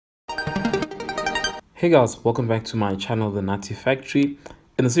Hey guys, welcome back to my channel, The Nati Factory.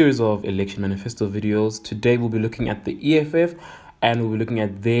 In a series of election manifesto videos, today we'll be looking at the EFF and we'll be looking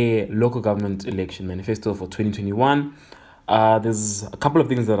at their local government election manifesto for 2021. There's a couple of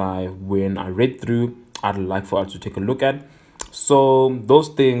things that when I read through, I'd like for us to take a look at. So those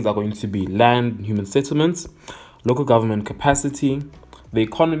things are going to be land and human settlements, local government capacity, the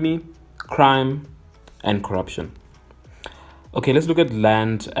economy, crime, and corruption. Okay, let's look at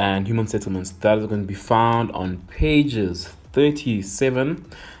land and human settlements. That is going to be found on pages 37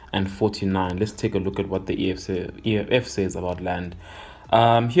 and 49. Let's take a look at what the EFF says about land.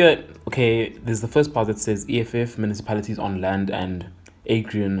 Here, okay, there's the first part that says EFF municipalities on land and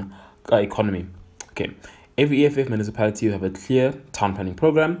agrarian economy. Okay, every EFF municipality will have a clear town planning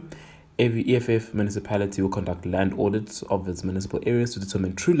program. Every EFF municipality will conduct land audits of its municipal areas to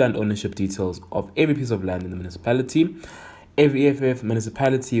determine true land ownership details of every piece of land in the municipality. Every EFF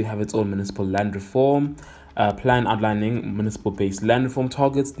municipality will have its own municipal land reform plan outlining municipal-based land reform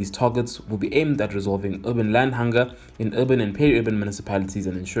targets. These targets will be aimed at resolving urban land hunger in urban and peri-urban municipalities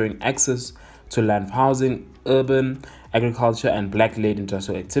and ensuring access to land for housing, urban, agriculture, and black-led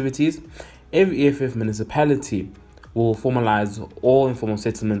industrial activities. Every EFF municipality will formalize all informal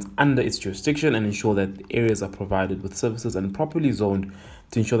settlements under its jurisdiction and ensure that areas are provided with services and properly zoned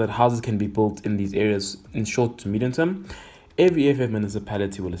to ensure that houses can be built in these areas in short to medium term. Every EFF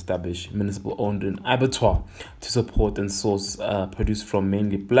municipality will establish municipal-owned an abattoir to support and source produce from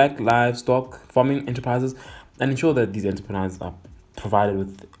mainly black livestock farming enterprises and ensure that these enterprises are provided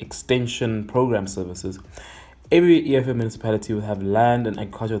with extension program services. Every EFF municipality will have land and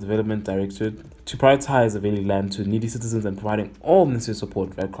agricultural development directed to prioritize availing land to needy citizens and providing all necessary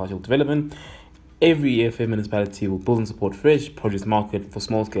support for agricultural development. Every EFF municipality will build and support fresh produce market for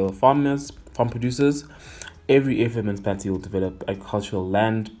small-scale farm producers. Every EFF municipality will develop agricultural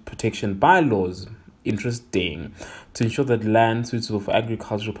land protection bylaws, interesting, to ensure that land suitable for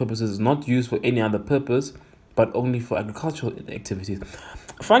agricultural purposes is not used for any other purpose, but only for agricultural activities.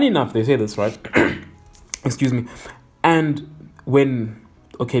 Funny enough, they say this, right? Excuse me. And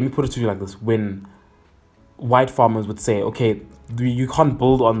okay, let me put it to you like this. When white farmers would say, okay, you can't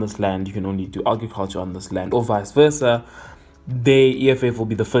build on this land, you can only do agriculture on this land, or vice versa, the EFF will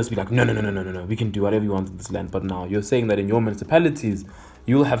be the first to be like, no, we can do whatever you want in this land. But now you're saying that in your municipalities,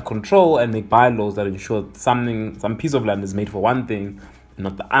 you'll have control and make bylaws that ensure some piece of land is made for one thing,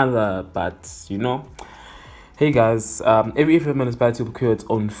 not the other. But, hey guys, every EFF municipality will procure its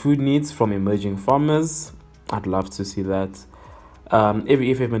own food needs from emerging farmers. I'd love to see that.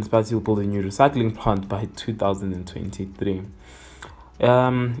 Every EFF municipality will build a new recycling plant by 2023.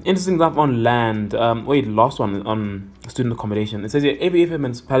 Interesting stuff on land. Last one on student accommodation. It says here every EFF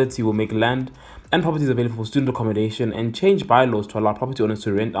municipality will make land and properties available for student accommodation and change bylaws to allow property owners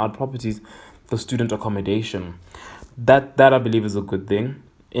to rent out properties for student accommodation. That I believe is a good thing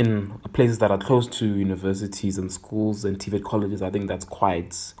in places that are close to universities and schools and TVET colleges. I think that's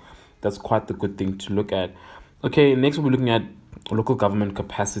quite the good thing to look at. Okay, next we'll be looking at local government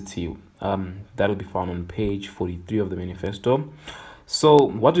capacity. That will be found on page 43 of the manifesto. So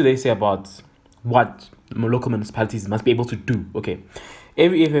what do they say about what local municipalities must be able to do? Okay,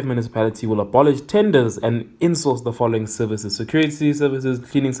 every EFF municipality will abolish tenders and insource the following services: security services,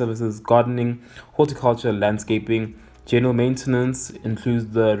 cleaning services, gardening, horticulture, landscaping, general maintenance, includes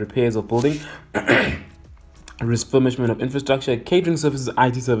the repairs of building, refurbishment of infrastructure, catering services,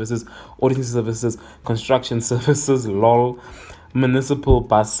 IT services, auditing services, construction services, municipal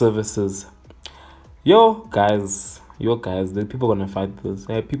bus services. Yo guys, the people are gonna fight this.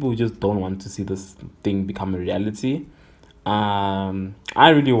 People just don't want to see this thing become a reality. I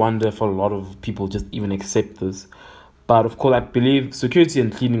really wonder if a lot of people just even accept this. But of course, I believe security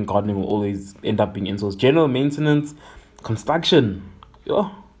and cleaning, gardening will always end up being insourced. General maintenance, construction.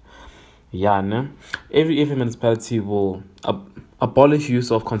 Every EFF municipality will abolish use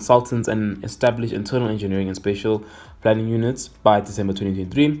of consultants and establish internal engineering and spatial planning units by December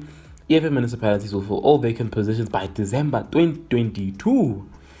 2023. EFF municipalities will fill all vacant positions by December 2022.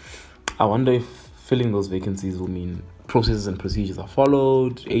 I wonder if filling those vacancies will mean processes and procedures are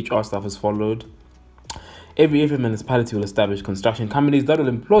followed, HR staff is followed. Every EFF municipality will establish construction companies that will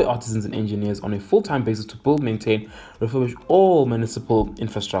employ artisans and engineers on a full-time basis to build, maintain, refurbish all municipal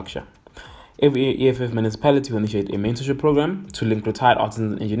infrastructure. Every EFF municipality will initiate a mentorship program to link retired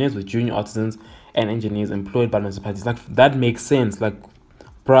artisans and engineers with junior artisans and engineers employed by municipalities. Like, that makes sense.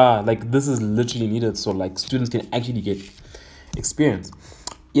 This is literally needed so students can actually get experience.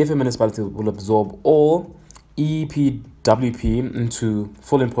 EFF municipality will absorb all EPWP into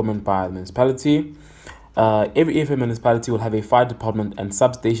full employment by the municipality. Every EFF municipality will have a fire department and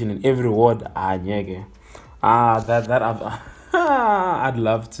substation in every ward. Nyege. That I'd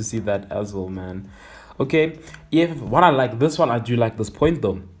love to see that as well, man. Okay, EFF. What I like this one, I do like this point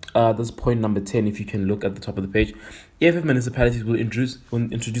though. This point number 10. If you can look at the top of the page, EFF municipalities will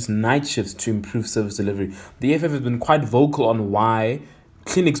introduce night shifts to improve service delivery. The EFF has been quite vocal on why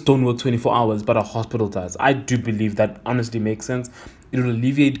clinics don't work 24 hours, but a hospital does. I do believe that honestly makes sense. It will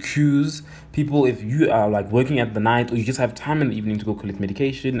alleviate queues. People, if you are like working at the night or you just have time in the evening to go collect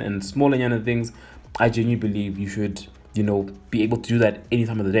medication and smaller kind of things, I genuinely believe you should, be able to do that any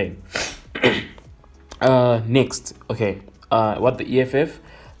time of the day. Next, okay, what the EFF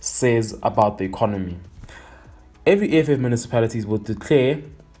says about the economy. Every EFF municipalities will declare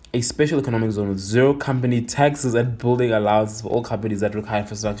a special economic zone with zero company taxes and building allowances for all companies that require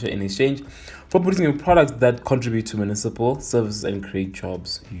infrastructure in exchange for producing products that contribute to municipal services and create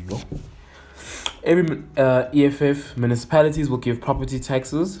jobs. Yo. Every EFF municipalities will give property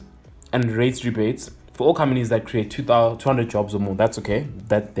taxes and rates rebates for all companies that create 200 jobs or more. That's okay.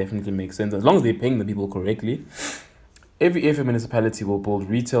 That definitely makes sense as long as they're paying the people correctly. Every EFF municipality will build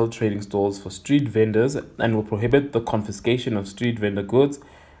retail trading stalls for street vendors and will prohibit the confiscation of street vendor goods.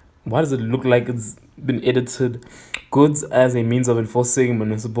 Why does it look like it's been edited? Goods as a means of enforcing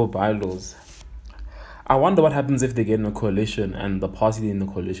municipal bylaws. I wonder what happens if they get in a coalition and the party in the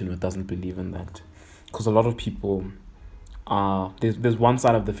coalition doesn't believe in that. Because a lot of people, there's one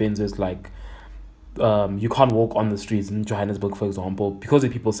side of the fence is like, you can't walk on the streets in Johannesburg, for example, because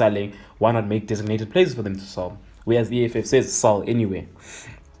of people selling. Why not make designated places for them to sell? Whereas the EFF says sell anyway.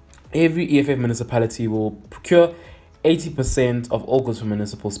 Every EFF municipality will procure 80% of all goods from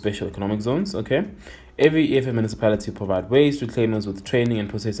municipal special economic zones. Okay, every EFF municipality will provide waste reclaimers with training and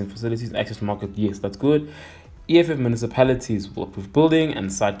processing facilities and access to market. Yes, that's good. EFF municipalities will approve building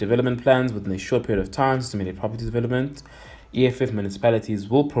and site development plans within a short period of time to stimulate property development. EFF municipalities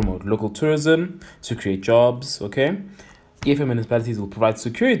will promote local tourism to create jobs. Okay, EFF municipalities will provide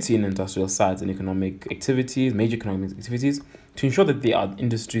security in industrial sites and economic activities, major economic activities, to ensure that there are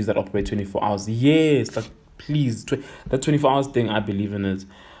industries that operate 24 hours. Yes, like please, that 24 hours thing, I believe in it.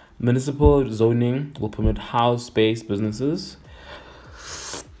 Municipal zoning will permit house-based businesses.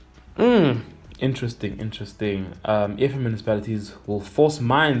 Interesting. EFF municipalities will force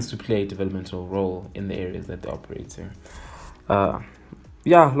mines to play a developmental role in the areas that they're operating.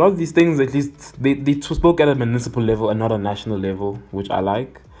 Yeah, a lot of these things, at least, they spoke at a municipal level and not a national level, which I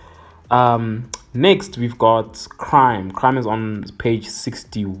like. Next, we've got crime. Crime is on page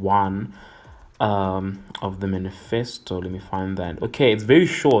 61 of the manifesto. Let me find that. Okay, it's very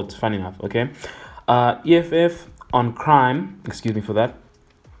short, funny enough. Okay, EFF on crime, excuse me for that.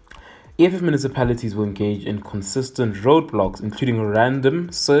 EFF municipalities will engage in consistent roadblocks, including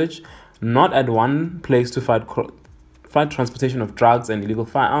random search, not at one place to fight transportation of drugs and illegal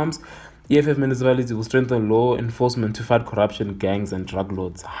firearms. EFF municipalities will strengthen law enforcement to fight corruption, gangs, and drug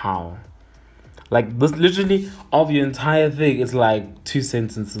lords. How? Like, this literally of the entire thing is like 2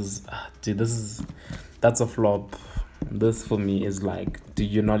 sentences. Dude, that's a flop. This for me is like, dude,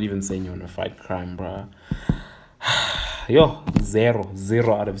 you're not even saying you want to fight crime, bruh. Yo,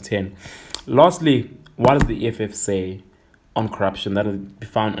 0 out of 10. Lastly, what does the EFF say on corruption? That will be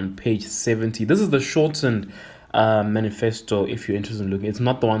found on page 70. This is the shortened manifesto if you're interested in looking. It's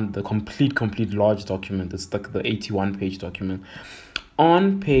not the complete large document. It's like the 81-page document.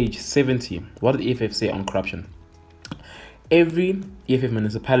 On page 70, what did the EFF say on corruption? Every EFF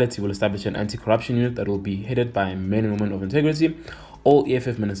municipality will establish an anti-corruption unit that will be headed by men and women of integrity. All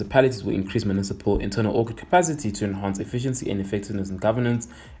EFF municipalities will increase municipal internal audit capacity to enhance efficiency and effectiveness in governance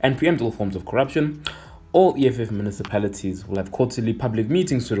and preempt all forms of corruption. All EFF municipalities will have quarterly public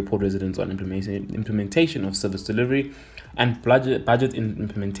meetings to report residents on implementation of service delivery and budget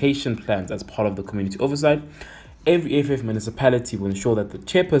implementation plans as part of the community oversight. Every EFF municipality will ensure that the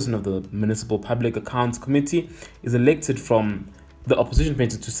chairperson of the Municipal Public Accounts Committee is elected from the opposition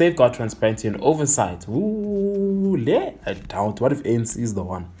party to safeguard transparency and oversight. Ooh, I doubt. What if ANC is the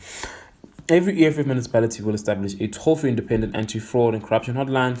one? Every EFF municipality will establish a toll-free independent anti-fraud and corruption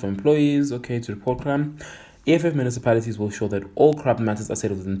hotline for employees, to report crime. EFF municipalities will ensure that all corrupt matters are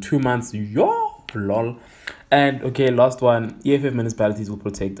settled within 2 months. Yo, lol. And last one, EFF municipalities will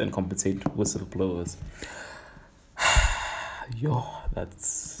protect and compensate whistleblowers. Yo,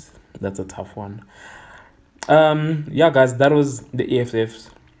 that's a tough one. Yeah, guys, that was the EFF's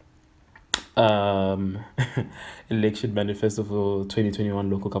election manifesto for 2021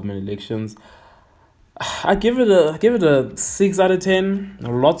 local government elections. I give it a 6 out of 10.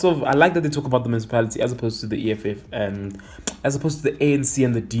 I like that they talk about the municipality as opposed to the EFF and as opposed to the ANC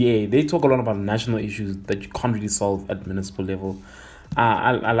and the DA. They talk a lot about national issues that you can't really solve at municipal level.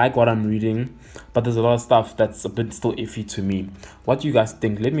 I like what I'm reading, but there's a lot of stuff that's a bit still iffy to me. What do you guys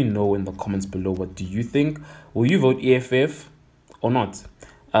think? Let me know in the comments below. What do you think? Will you vote EFF or not?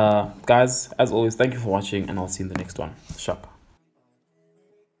 Guys, as always, thank you for watching, and I'll see you in the next one. Sharp.